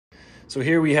So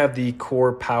here we have the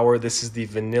Core Power. This is the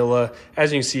vanilla.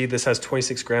 As you can see, this has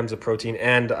 26 grams of protein,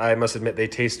 and I must admit they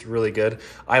taste really good.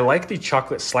 I like the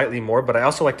chocolate slightly more, but I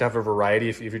also like to have a variety.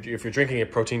 If you're drinking a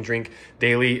protein drink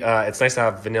daily, it's nice to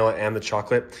have vanilla and the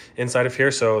chocolate inside of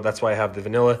here, so that's why I have the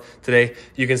vanilla today.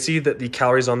 You can see that the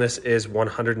calories on this is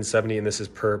 170, and this is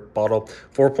per bottle.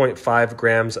 4.5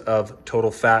 grams of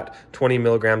total fat, 20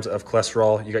 milligrams of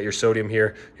cholesterol. You got your sodium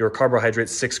here, your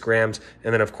carbohydrates, 6 grams,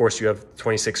 and then of course you have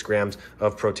 26 grams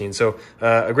of protein. So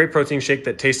a great protein shake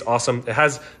that tastes awesome. It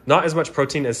has not as much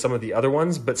protein as some of the other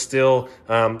ones, but still,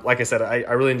 like I said,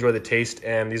 I really enjoy the taste,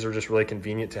 and these are just really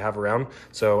convenient to have around.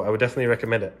 So I would definitely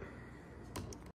recommend it.